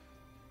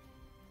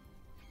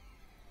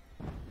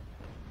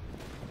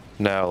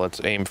 Now let's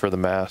aim for the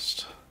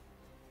mast.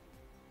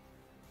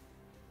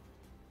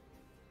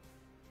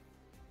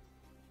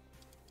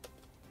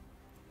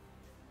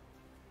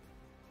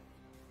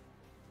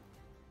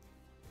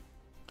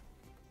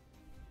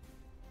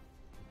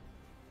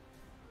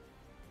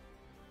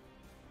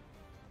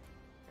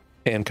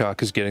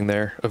 Hancock is getting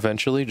there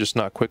eventually, just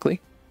not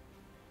quickly.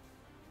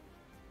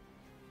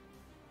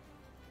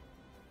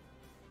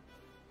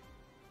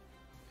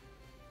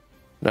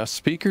 Now,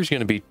 speaker's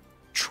going to be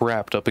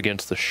trapped up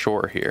against the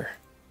shore here.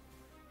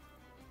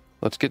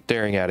 Let's get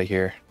Daring out of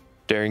here.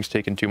 Daring's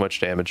taking too much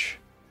damage.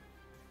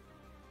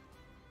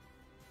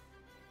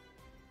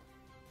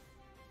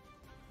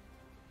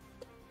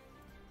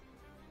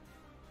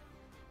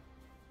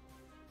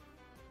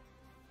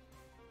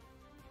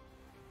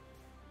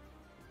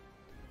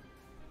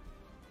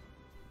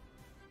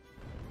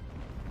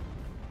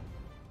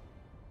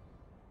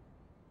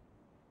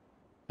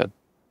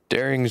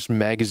 Daring's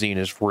magazine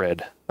is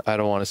red. I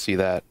don't want to see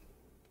that.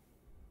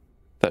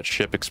 That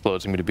ship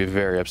explodes. I'm going to be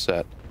very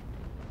upset.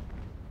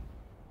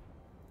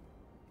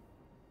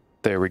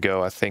 There we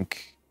go. I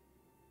think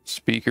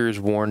speaker's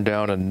worn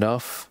down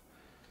enough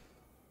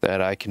that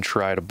I can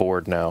try to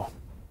board now.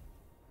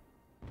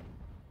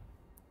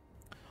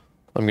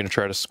 I'm going to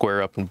try to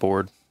square up and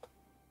board.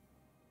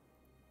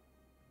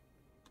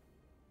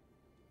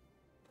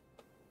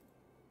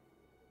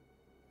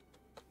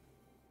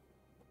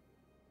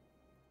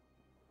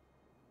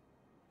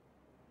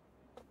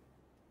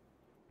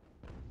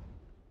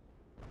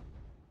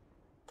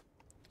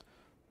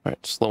 All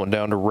right, slowing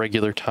down to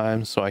regular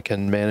time so I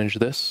can manage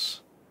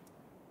this.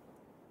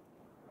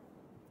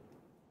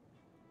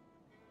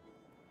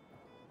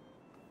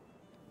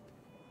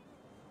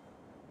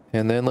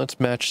 And then let's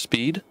match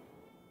speed.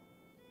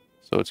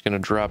 So it's going to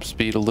drop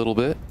speed a little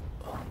bit.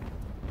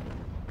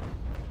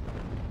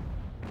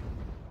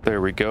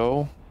 There we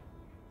go.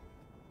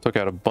 Took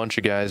out a bunch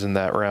of guys in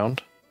that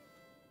round.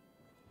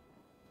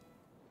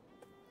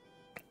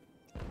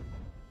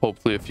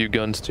 Hopefully a few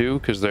guns too,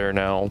 because they're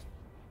now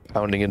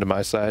pounding into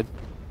my side.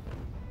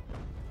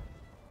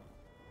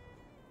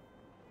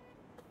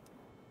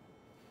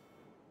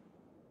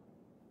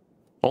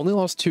 Only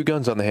lost 2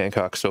 guns on the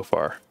Hancock so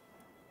far.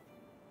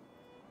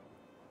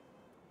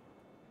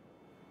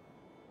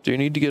 Do you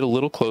need to get a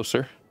little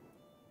closer?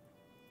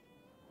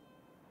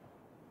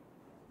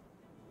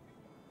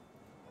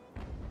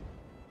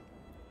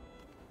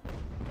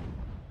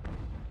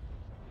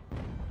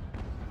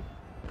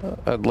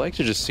 I'd like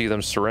to just see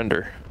them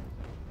surrender.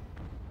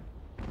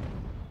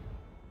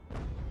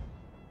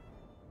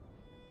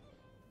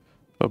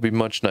 It would be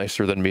much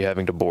nicer than me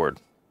having to board.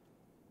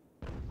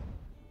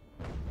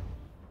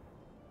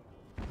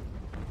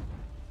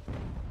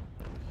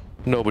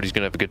 Nobody's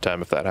gonna have a good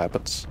time if that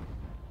happens.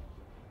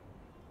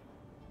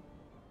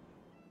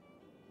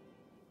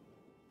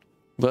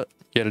 But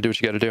you gotta do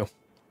what you gotta do.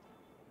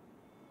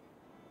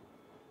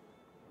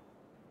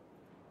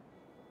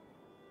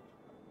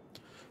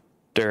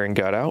 Daring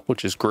got out,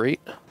 which is great.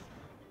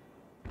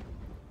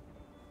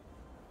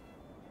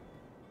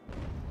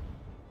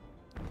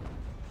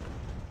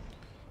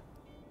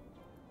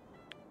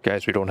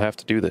 Guys, we don't have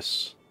to do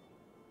this.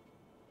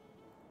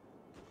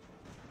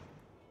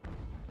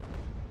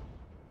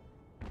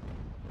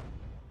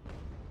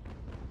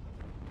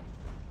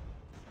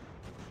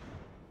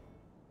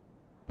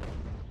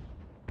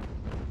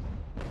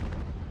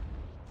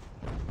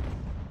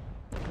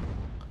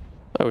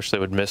 I wish they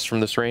would miss from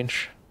this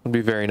range. Would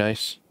be very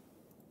nice.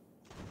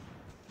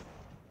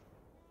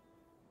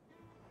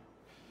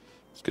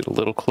 Let's get a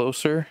little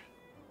closer.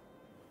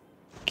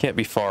 Can't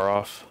be far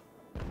off.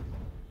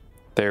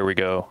 There we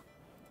go.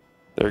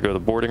 There go the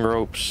boarding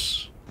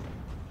ropes.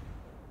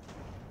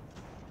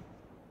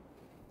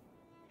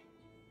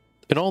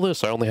 In all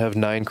this, I only have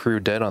 9 crew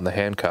dead on the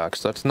Hancock,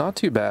 so that's not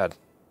too bad.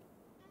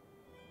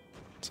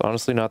 It's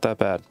honestly not that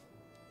bad.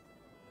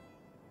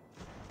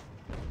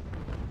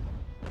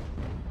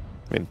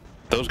 I mean,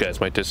 those guys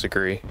might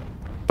disagree,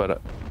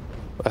 but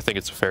I think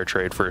it's a fair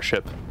trade for a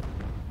ship.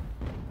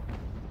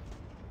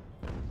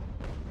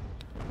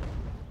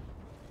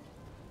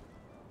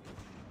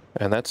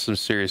 And that's some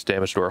serious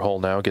damage to our hull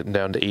now, getting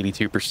down to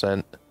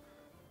 82%.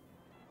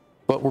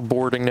 But we're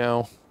boarding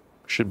now.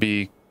 Should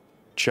be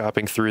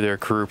chopping through their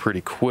crew pretty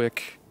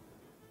quick.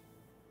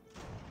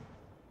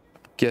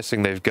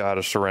 Guessing they've got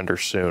to surrender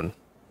soon.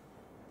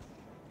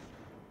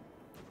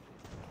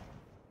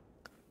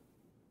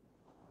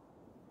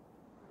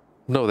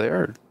 No,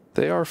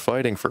 they are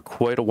fighting for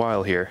quite a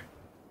while here.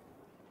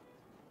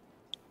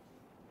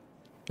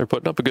 They're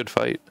putting up a good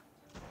fight.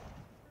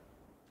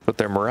 But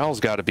their morale's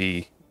got to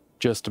be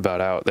just about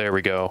out. There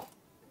we go.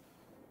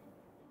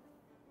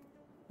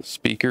 The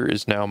speaker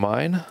is now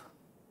mine.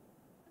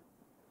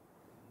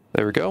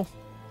 There we go.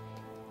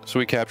 So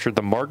we captured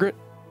the Margaret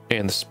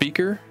and the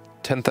speaker.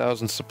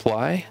 10,000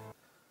 supply.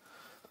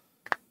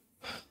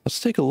 Let's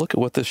take a look at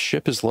what this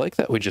ship is like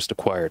that we just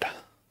acquired.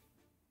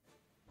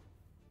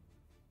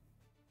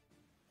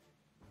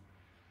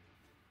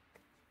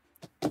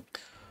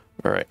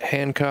 All right,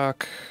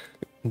 Hancock,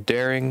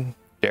 Daring.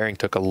 Daring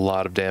took a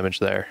lot of damage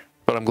there,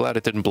 but I'm glad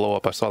it didn't blow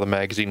up. I saw the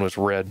magazine was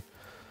red.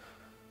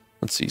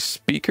 Let's see,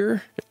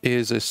 Speaker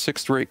is a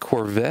 6th-rate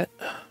corvette.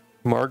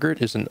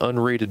 Margaret is an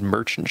unrated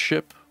merchant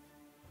ship.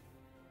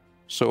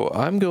 So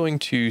I'm going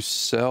to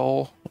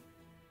sell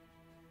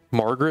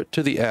Margaret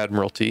to the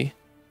Admiralty.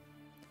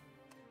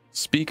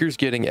 Speaker's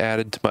getting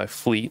added to my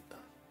fleet.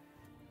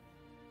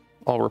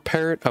 I'll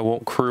repair it. I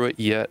won't crew it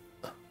yet.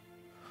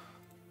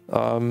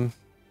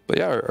 But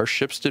yeah, our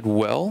ships did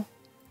well.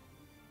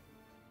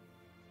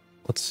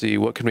 Let's see,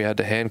 what can we add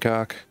to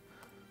Hancock?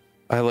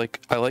 I like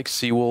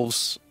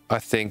Seawolves. I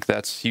think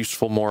that's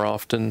useful more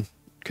often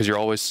because you're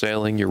always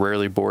sailing, you're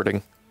rarely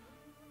boarding.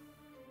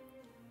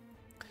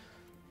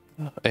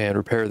 And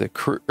repair the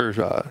crew,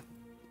 or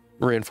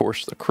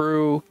reinforce the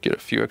crew, get a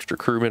few extra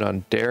crewmen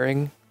on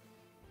Daring.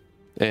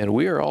 And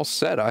we are all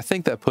set. I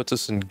think that puts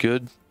us in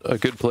a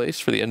good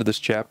place for the end of this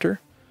chapter.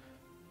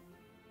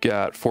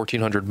 Got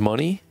 1,400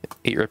 money,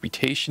 8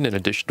 reputation in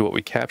addition to what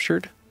we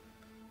captured.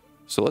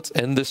 So let's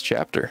end this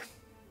chapter.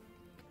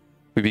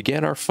 We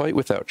began our fight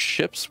without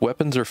ships,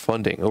 weapons, or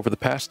funding. Over the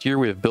past year,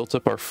 we have built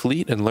up our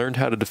fleet and learned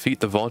how to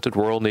defeat the vaunted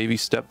Royal Navy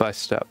step by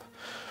step.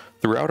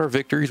 Throughout our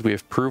victories, we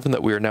have proven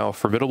that we are now a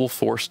formidable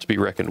force to be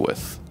reckoned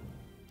with.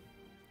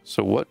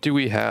 So what do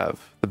we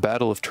have? The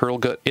Battle of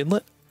Turtlegut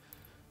Inlet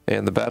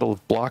and the Battle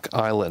of Block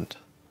Island.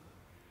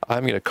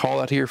 I'm going to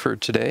call out here for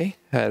today.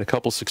 Had a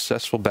couple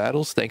successful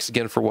battles. Thanks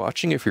again for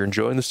watching. If you're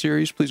enjoying the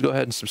series, please go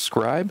ahead and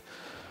subscribe.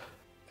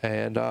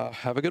 And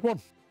have a good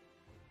one.